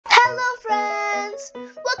Hello friends!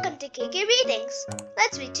 Welcome to KK Readings.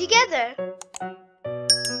 Let's read together.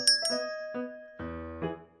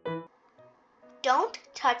 Don't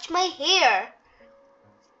touch my hair.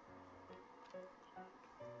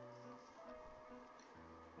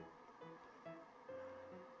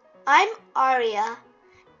 I'm Arya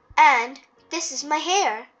and this is my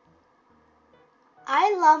hair.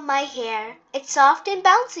 I love my hair. It's soft and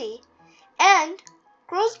bouncy and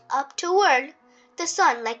grows up toward the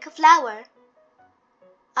sun like a flower.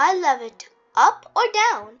 I love it up or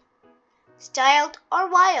down, styled or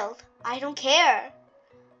wild, I don't care.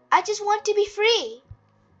 I just want to be free.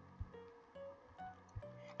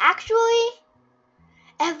 Actually,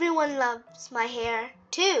 everyone loves my hair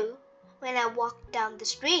too. When I walk down the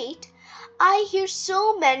street, I hear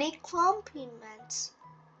so many compliments.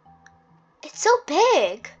 It's so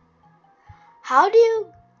big. How do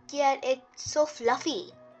you get it so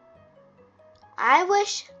fluffy? I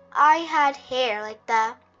wish I had hair like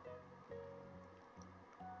that.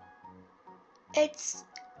 It's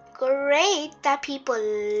great that people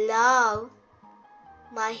love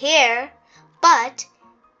my hair, but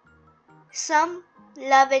some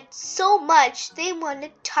love it so much they want to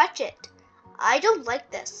touch it. I don't like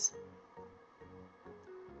this.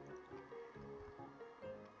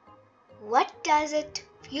 What does it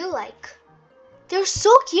feel like? They're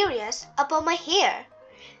so curious about my hair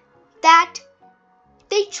that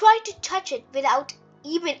they try to touch it without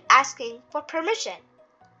even asking for permission.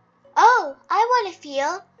 Oh, I want to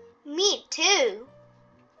feel. Me too.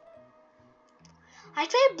 I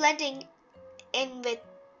tried blending in with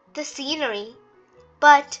the scenery,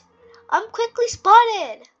 but I'm quickly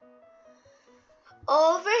spotted.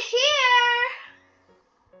 Over here!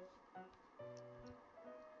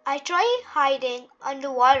 I tried hiding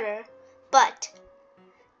underwater, but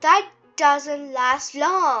that doesn't last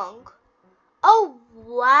long. Oh,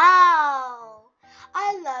 wow!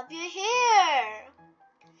 I love your hair.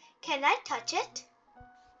 Can I touch it?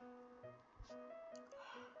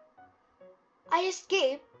 I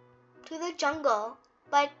escaped to the jungle,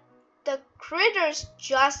 but the critters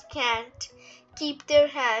just can't keep their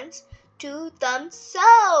hands to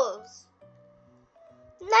themselves.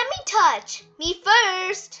 Let me touch. Me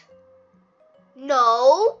first.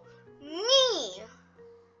 No, me.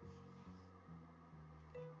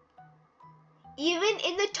 Even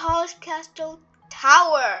in the tallest castle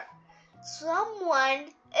tower,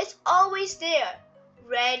 someone is always there,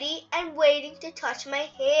 ready and waiting to touch my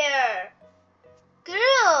hair.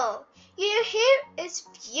 Girl, your hair is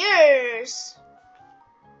fierce.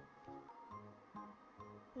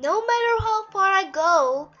 No matter how far I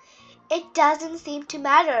go, it doesn't seem to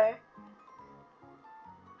matter.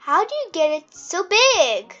 How do you get it so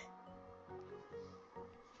big?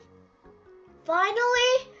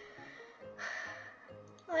 Finally,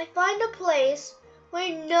 I find a place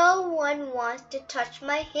where no one wants to touch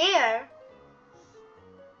my hair.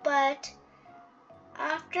 But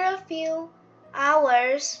after a few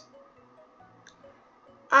hours,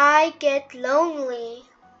 I get lonely.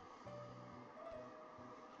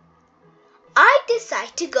 I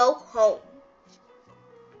decide to go home.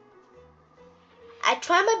 I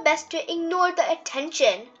try my best to ignore the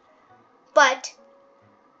attention, but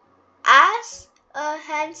as a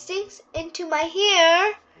hand sinks into my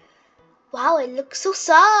hair, wow, it looks so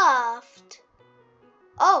soft.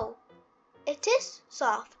 Oh, it is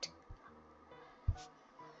soft.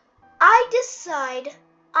 I decide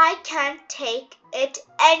I can't take it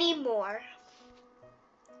anymore.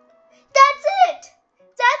 That's it!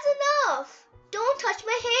 That's enough! Don't touch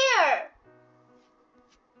my hair!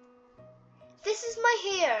 This is my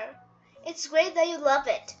hair. It's great that you love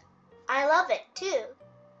it. I love it too.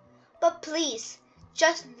 But please,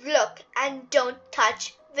 just look and don't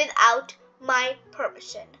touch without my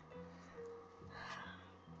permission.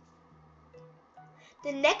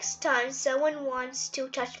 The next time someone wants to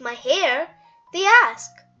touch my hair, they ask,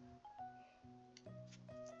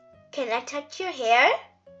 "Can I touch your hair?"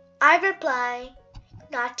 I reply,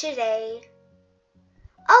 "Not today."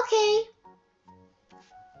 Okay.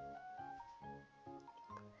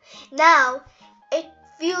 Now, it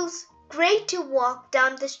feels great to walk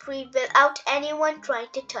down the street without anyone trying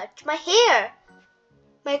to touch my hair.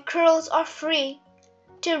 My curls are free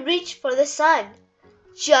to reach for the sun,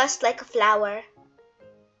 just like a flower.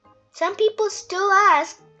 Some people still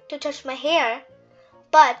ask to touch my hair,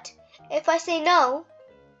 but if I say no,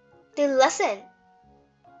 they listen.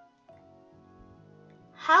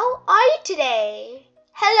 How are you today?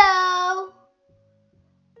 Hello.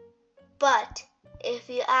 But if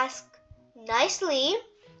you ask nicely,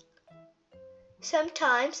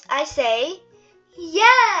 sometimes I say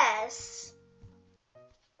yes.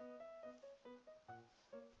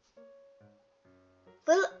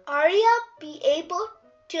 Will Arya be able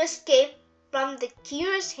to escape from the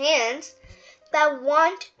curious hands that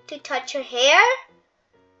want to touch her hair?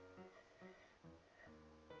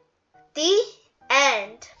 The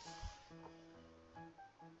end.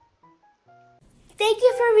 Thank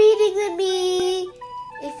you for reading with me.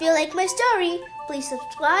 If you like my story, please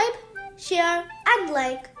subscribe, share, and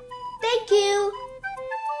like. Thank you.